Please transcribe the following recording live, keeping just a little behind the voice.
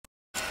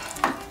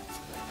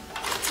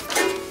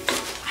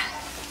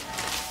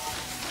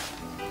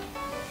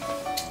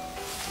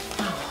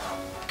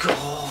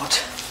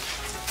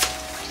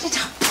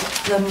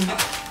them.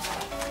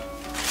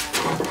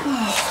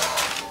 Oh.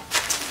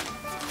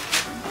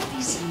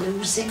 He's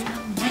losing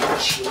the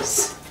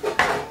matches.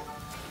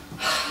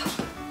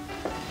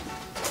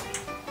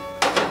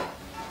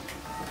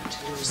 To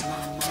lose my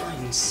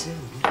mind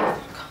soon. I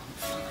can't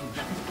find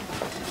them.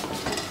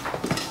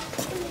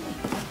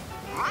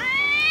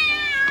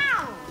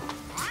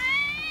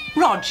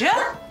 Roger?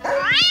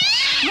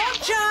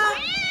 Roger!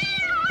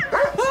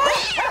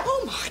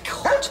 Oh my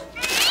God!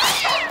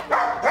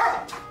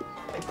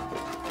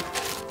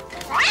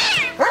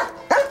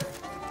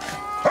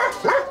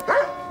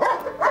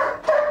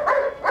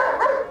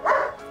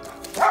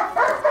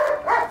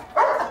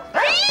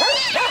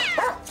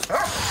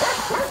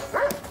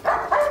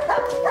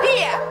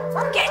 Here,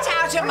 get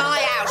out of my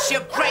house, you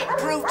great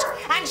brute,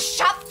 and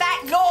shut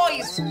that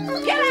noise!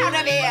 Get out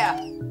of here!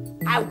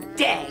 How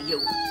dare you!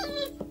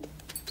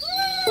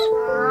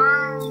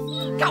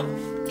 Go,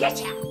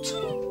 get out!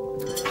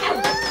 How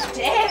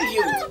dare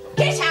you!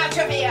 Get out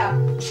of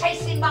here!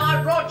 Chasing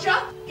my Roger!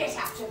 Get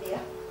out of here!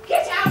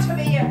 Get out of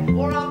here,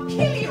 or I'll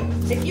kill you!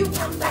 If you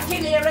come back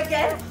in here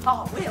again,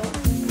 I will.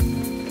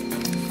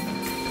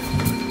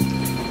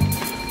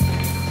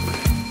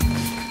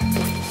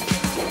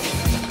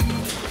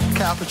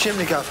 Get up the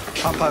chimney,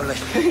 Gov. Up only.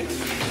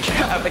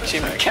 Get out the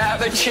chimney. Get out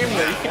the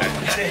chimney.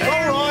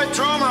 All right,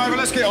 drama over.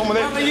 Let's get on with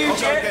it. How are you,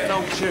 Jeff? Get an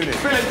old tune in.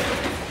 Philip,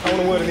 I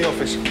want a word in the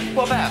office.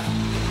 What about?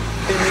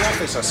 In the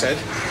office, I said.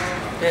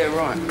 Yeah,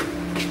 right.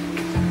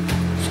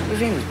 What's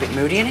with him? He's a bit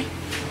moody, isn't he?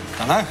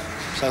 I know.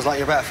 Sounds like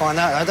you're about to find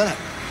out, though, doesn't it?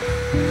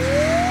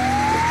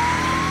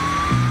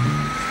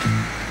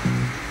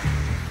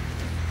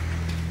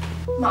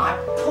 My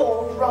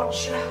poor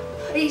Roger.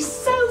 He's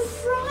so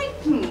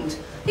frightened.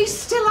 He's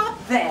still up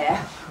there.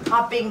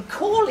 I've been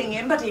calling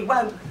him, but he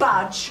won't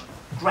budge.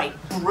 Great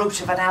brute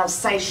of an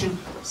Alsatian.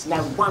 It's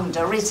no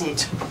wonder, is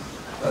it?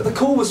 The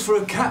call was for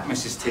a cat,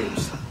 Mrs.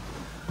 Tibbs.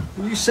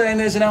 Were you saying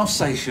there's an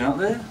Alsatian up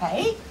there?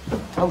 Hey?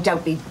 Oh,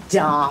 don't be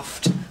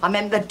daft. I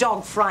meant the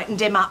dog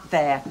frightened him up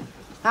there.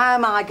 How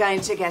am I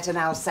going to get an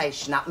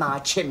Alsatian up my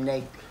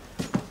chimney?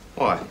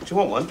 Why? Do you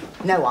want one?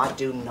 No, I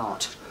do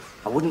not.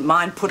 I wouldn't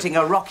mind putting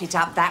a rocket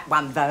up that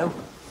one, though.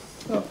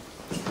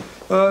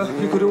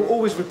 You could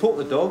always report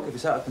the dog if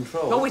it's out of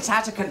control. Oh, it's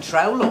out of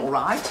control, all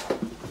right.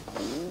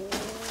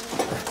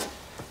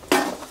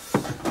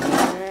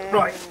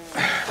 Right,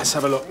 let's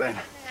have a look then.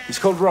 He's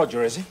called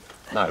Roger, is he?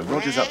 No,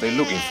 Roger's up there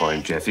looking for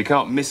him, Jeff. You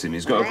can't miss him.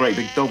 He's got a great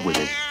big dog with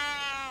him.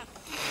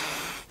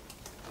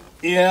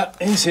 Yeah,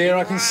 he's here.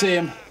 I can see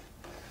him.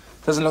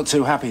 Doesn't look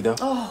too happy, though.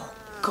 Oh,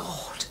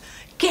 God.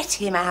 Get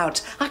him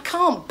out. I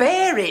can't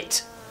bear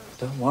it.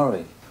 Don't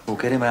worry. We'll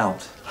get him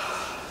out.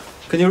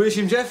 Can you reach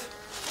him, Jeff?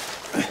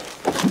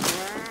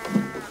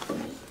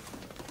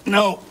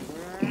 No.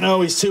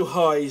 No, he's too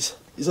high.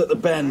 He's at the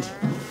bend.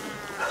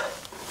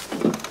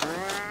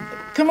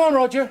 Come on,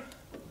 Roger.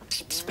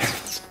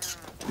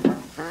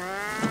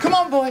 Come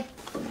on, boy.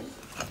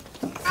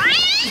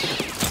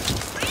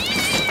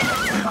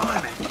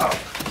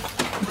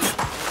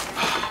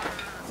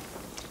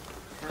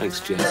 Thanks,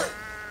 Jeff.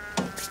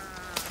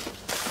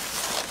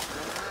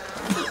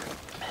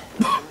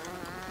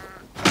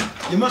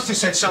 You must have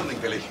said something,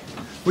 Billy.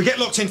 We get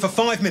locked in for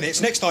 5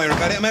 minutes. Next I hear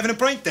about it, I'm having a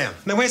breakdown.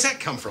 Now, where's that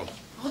come from?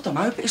 I don't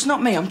know, but it's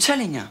not me, I'm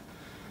telling you.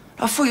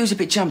 I thought you was a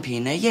bit jumpy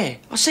in there, yeah.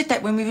 I said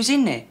that when we was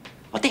in there.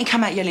 I didn't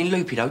come out yelling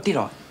loopy, though, did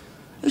I?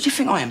 Who do you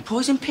think I am,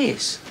 Poison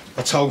Pierce?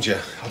 I told you,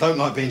 I don't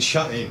like being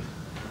shut in.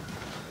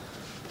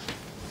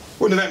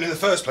 Wouldn't have happened in the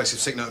first place if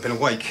Sicknote had been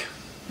awake.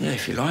 Yeah,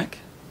 if you like.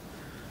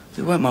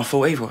 It weren't my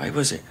fault either way,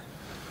 was it?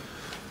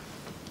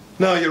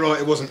 No, you're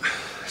right, it wasn't.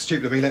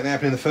 Stupid of me letting it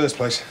happen in the first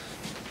place.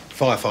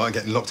 Firefighter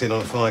getting locked in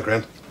on a fire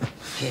ground.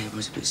 Yeah, it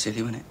was a bit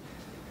silly, wasn't it?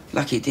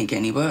 Lucky it didn't get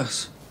any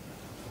worse.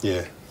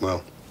 Yeah,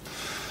 well,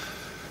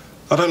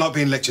 I don't like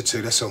being lectured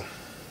to, that's all.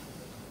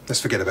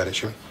 Let's forget about it,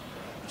 shall we?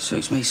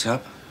 Suits me,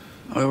 sub.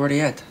 I already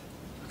had.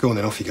 Go on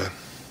then, off you go.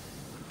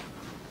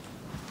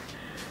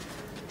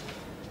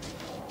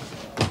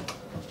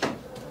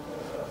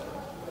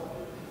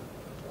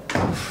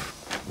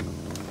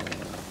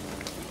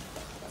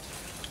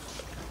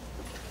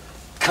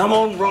 Come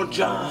on,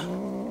 Roger.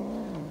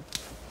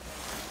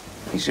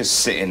 He's just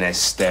sitting there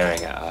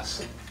staring at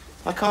us.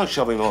 I can't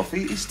shove him off.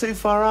 He's too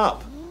far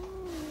up.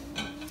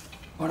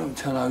 Why don't we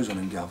turn hose on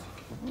him, Gov?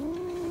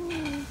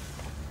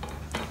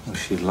 Oh,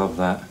 she'd love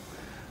that.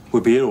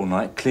 We'll be here all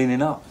night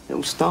cleaning up.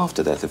 He'll starve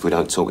to death if we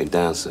don't talk him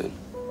down soon.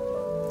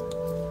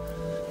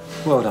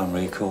 Well done,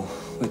 Recall.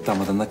 We're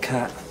dumber than the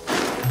cat.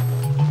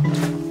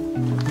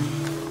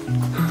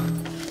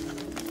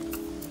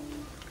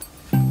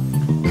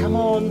 Come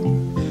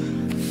on.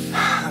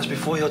 That was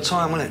before your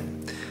time, wasn't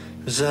it?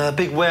 It was a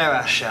big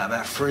warehouse shout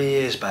about 3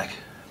 years back.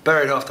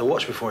 Buried after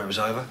watch before it was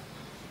over.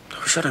 I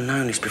wish I'd have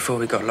known this before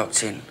we got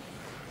locked in.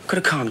 Could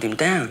have calmed him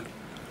down.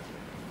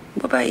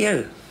 What about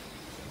you?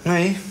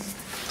 Me?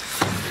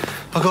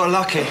 I got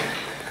lucky.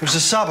 It was the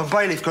sub and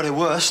Bailiff got it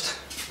worst.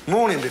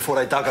 Morning before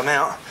they dug him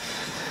out.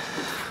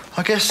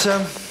 I guess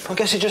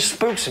it just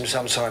spooks him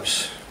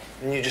sometimes.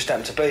 And you just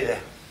happen to be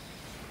there.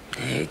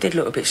 Yeah, he did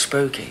look a bit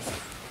spooky.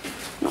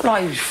 Not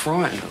like he was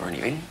frightened or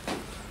anything.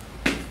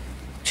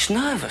 Just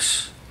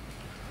nervous.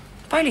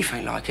 Bailiff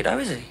ain't like it, though,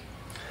 is he?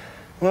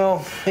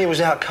 Well, he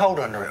was out cold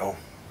under it all.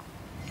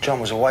 John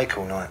was awake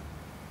all night.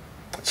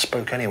 It'd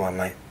spook anyone,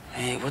 mate.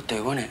 Yeah, it would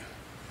do, wouldn't it?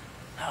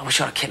 I wish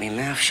I'd have kept my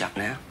mouth shut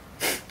now.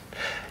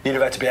 You'd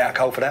have had to be out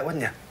cold for that,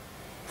 wouldn't you?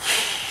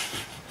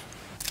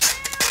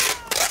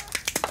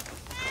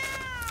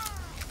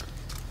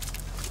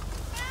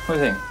 What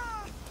do you think?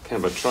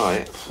 Can't but try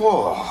it.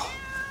 Whoa.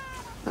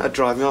 That'd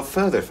drive me off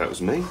further if that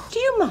was me. Do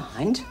you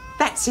mind?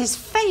 That's his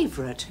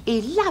favourite.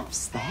 He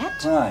loves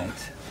that.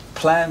 Right.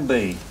 Plan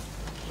B.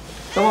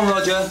 Come on,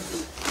 Roger.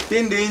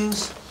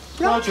 Din-dins.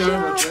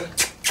 Roger.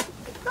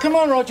 Come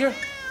on, Roger.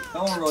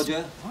 Come on,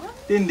 Roger.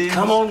 Din-dins.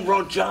 Come on,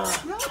 Roger.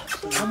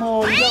 Come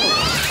on, go.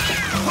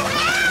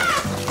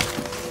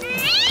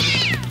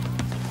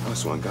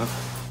 Nice one, Gov.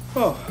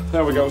 Oh,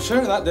 there we go,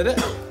 sir. That did it.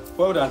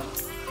 Well done.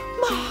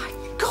 My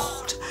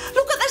God,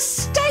 look at the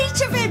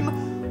state of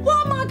him.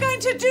 What am I going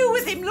to do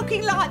with him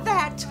looking like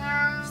that?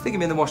 Stick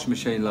him in the washing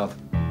machine, love.